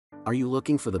Are you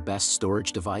looking for the best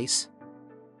storage device?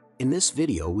 In this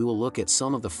video we will look at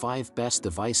some of the 5 best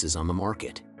devices on the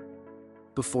market.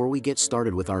 Before we get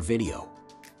started with our video,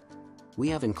 we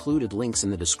have included links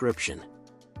in the description,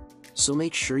 so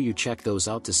make sure you check those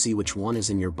out to see which one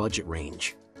is in your budget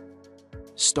range.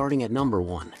 Starting at number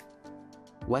 1.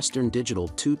 Western Digital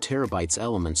 2TB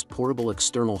Elements Portable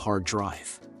External Hard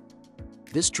Drive.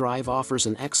 This drive offers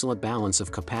an excellent balance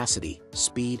of capacity,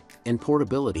 speed, and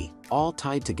portability, all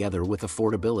tied together with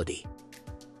affordability.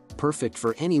 Perfect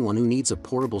for anyone who needs a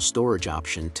portable storage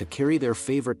option to carry their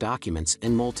favorite documents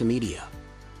and multimedia.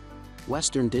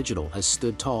 Western Digital has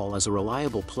stood tall as a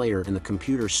reliable player in the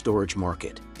computer storage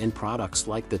market, and products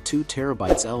like the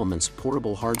 2TB Elements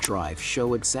Portable Hard Drive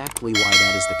show exactly why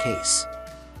that is the case.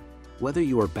 Whether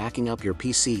you are backing up your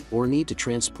PC or need to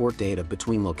transport data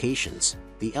between locations,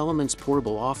 the Elements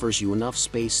Portable offers you enough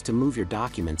space to move your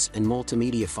documents and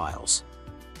multimedia files.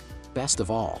 Best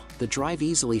of all, the drive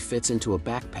easily fits into a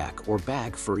backpack or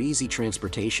bag for easy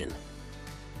transportation.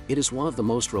 It is one of the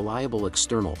most reliable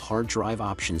external hard drive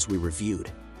options we reviewed.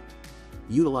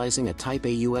 Utilizing a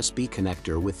Type-A USB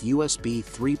connector with USB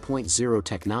 3.0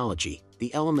 technology,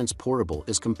 the Elements Portable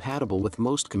is compatible with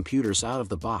most computers out of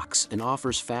the box and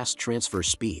offers fast transfer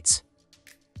speeds.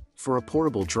 For a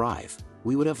portable drive,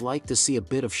 we would have liked to see a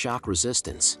bit of shock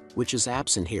resistance, which is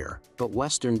absent here, but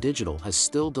Western Digital has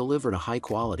still delivered a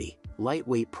high-quality,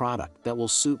 lightweight product that will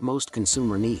suit most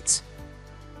consumer needs.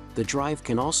 The drive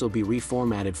can also be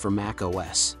reformatted for Mac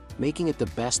OS, making it the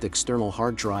best external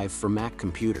hard drive for Mac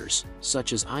computers,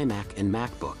 such as iMac and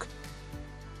MacBook.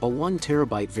 A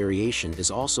 1TB variation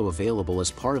is also available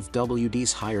as part of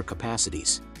WD's higher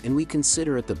capacities, and we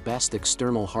consider it the best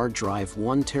external hard drive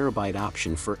 1TB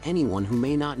option for anyone who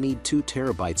may not need 2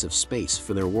 TB of space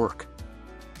for their work.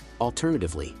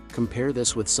 Alternatively, compare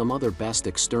this with some other best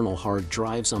external hard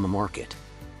drives on the market.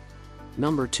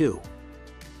 Number 2.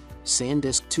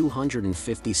 SanDisk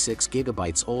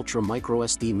 256GB Ultra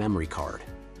microSD Memory Card.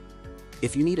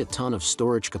 If you need a ton of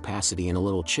storage capacity and a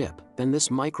little chip, then this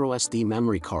microSD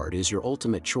memory card is your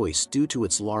ultimate choice due to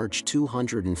its large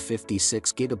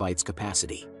 256GB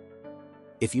capacity.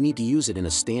 If you need to use it in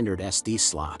a standard SD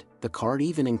slot, the card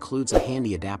even includes a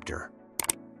handy adapter.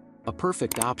 A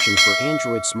perfect option for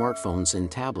Android smartphones and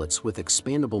tablets with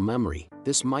expandable memory,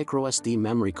 this microSD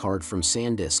memory card from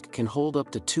SanDisk can hold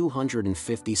up to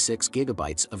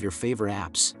 256GB of your favorite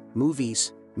apps,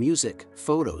 movies, music,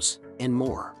 photos, and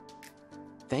more.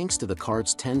 Thanks to the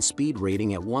card's 10-speed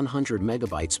rating at 100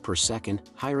 MB per second,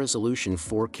 high-resolution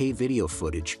 4K video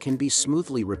footage can be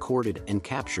smoothly recorded and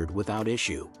captured without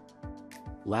issue.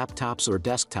 Laptops or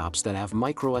desktops that have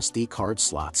microSD card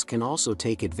slots can also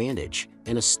take advantage,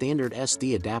 and a standard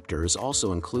SD adapter is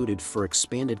also included for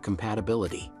expanded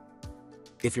compatibility.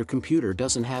 If your computer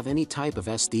doesn't have any type of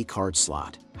SD card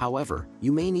slot, however,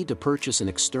 you may need to purchase an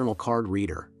external card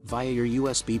reader via your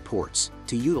USB ports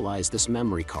to utilize this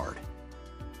memory card.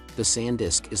 The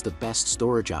SanDisk is the best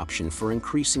storage option for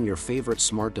increasing your favorite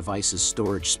smart device's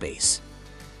storage space.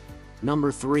 Number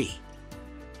 3.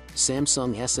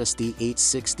 Samsung SSD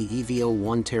 860 EVO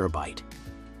 1TB.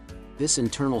 This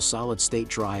internal solid-state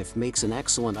drive makes an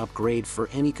excellent upgrade for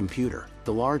any computer.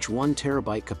 The large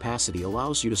 1TB capacity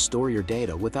allows you to store your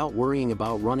data without worrying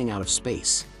about running out of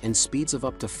space, and speeds of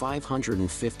up to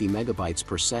 550 MB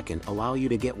per second allow you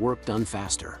to get work done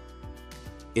faster.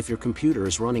 If your computer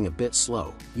is running a bit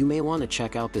slow, you may want to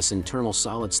check out this internal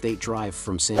solid-state drive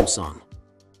from Samsung.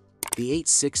 The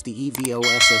 860 EVO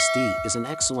SSD is an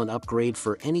excellent upgrade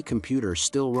for any computer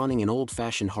still running an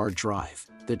old-fashioned hard drive.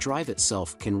 The drive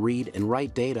itself can read and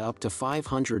write data up to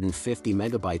 550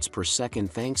 MB per second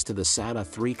thanks to the SATA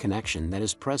 3 connection that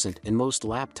is present in most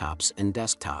laptops and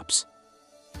desktops.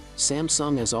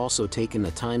 Samsung has also taken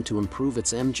the time to improve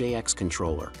its MJX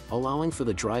controller, allowing for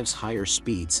the drive's higher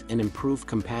speeds and improved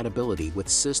compatibility with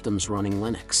systems running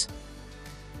Linux.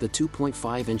 The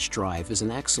 2.5-inch drive is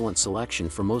an excellent selection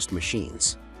for most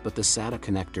machines, but the SATA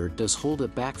connector does hold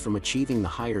it back from achieving the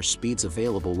higher speeds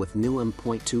available with new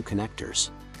M.2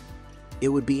 connectors. It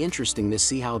would be interesting to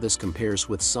see how this compares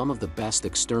with some of the best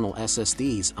external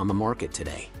SSDs on the market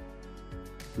today.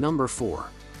 Number 4.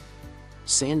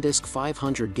 SanDisk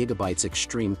 500GB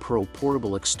Extreme Pro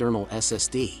Portable External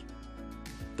SSD.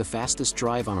 The fastest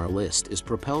drive on our list is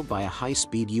propelled by a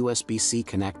high-speed USB-C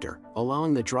connector,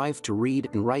 allowing the drive to read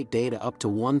and write data up to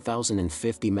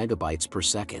 1050 MB per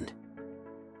second.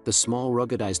 The small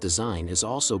ruggedized design is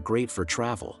also great for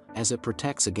travel, as it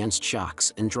protects against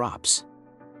shocks and drops.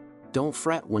 Don't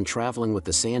fret when traveling with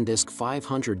the SanDisk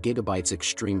 500GB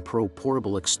Extreme Pro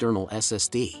Portable External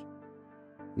SSD.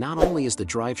 Not only is the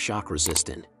drive shock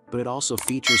resistant, but it also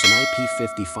features an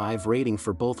IP55 rating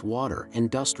for both water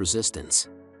and dust resistance.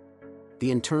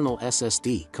 The internal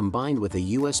SSD combined with a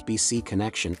USB-C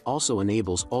connection also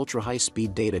enables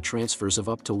ultra-high-speed data transfers of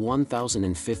up to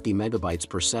 1050 megabytes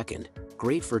per second,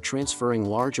 great for transferring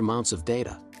large amounts of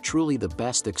data, truly the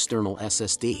best external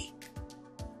SSD.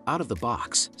 Out of the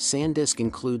box, SanDisk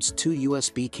includes two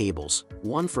USB cables,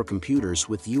 one for computers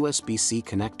with USB-C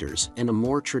connectors and a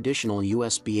more traditional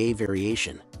USB-A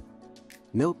variation.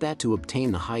 Note that to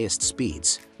obtain the highest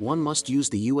speeds, one must use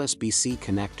the USB-C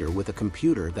connector with a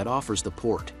computer that offers the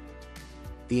port.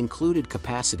 The included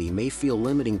capacity may feel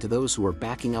limiting to those who are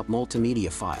backing up multimedia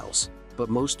files, but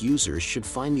most users should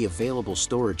find the available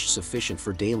storage sufficient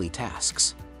for daily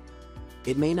tasks.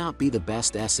 It may not be the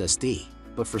best SSD,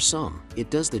 but for some, it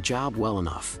does the job well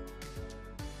enough.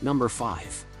 Number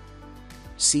 5.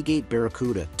 Seagate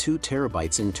BarraCuda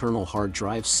 2TB internal hard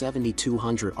drive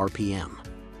 7200 RPM.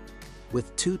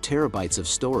 With 2 TB of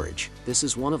storage, this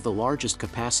is one of the largest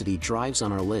capacity drives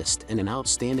on our list and an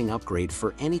outstanding upgrade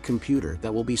for any computer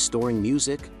that will be storing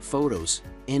music, photos,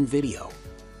 and video.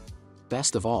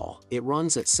 Best of all, it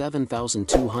runs at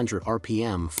 7200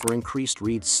 RPM for increased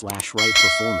read/write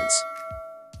performance.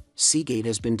 Seagate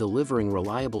has been delivering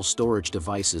reliable storage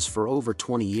devices for over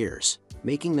 20 years,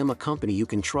 making them a company you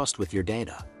can trust with your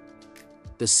data.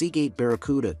 The Seagate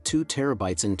BarraCuda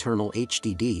 2TB internal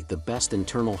HDD, the best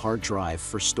internal hard drive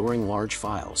for storing large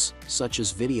files, such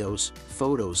as videos,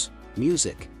 photos,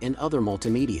 music, and other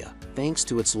multimedia, thanks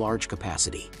to its large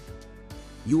capacity.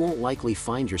 You won't likely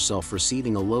find yourself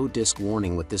receiving a low disk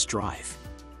warning with this drive.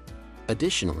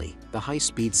 Additionally, the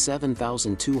high-speed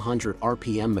 7200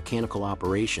 RPM mechanical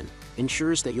operation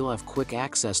ensures that you'll have quick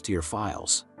access to your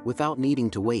files, without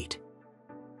needing to wait.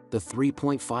 The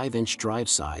 3.5-inch drive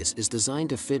size is designed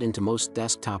to fit into most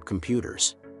desktop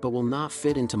computers, but will not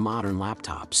fit into modern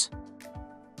laptops.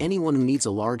 Anyone who needs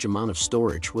a large amount of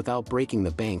storage without breaking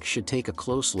the bank should take a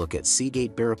close look at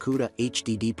Seagate BarraCuda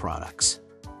HDD products.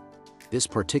 This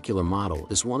particular model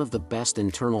is one of the best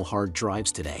internal hard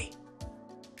drives today.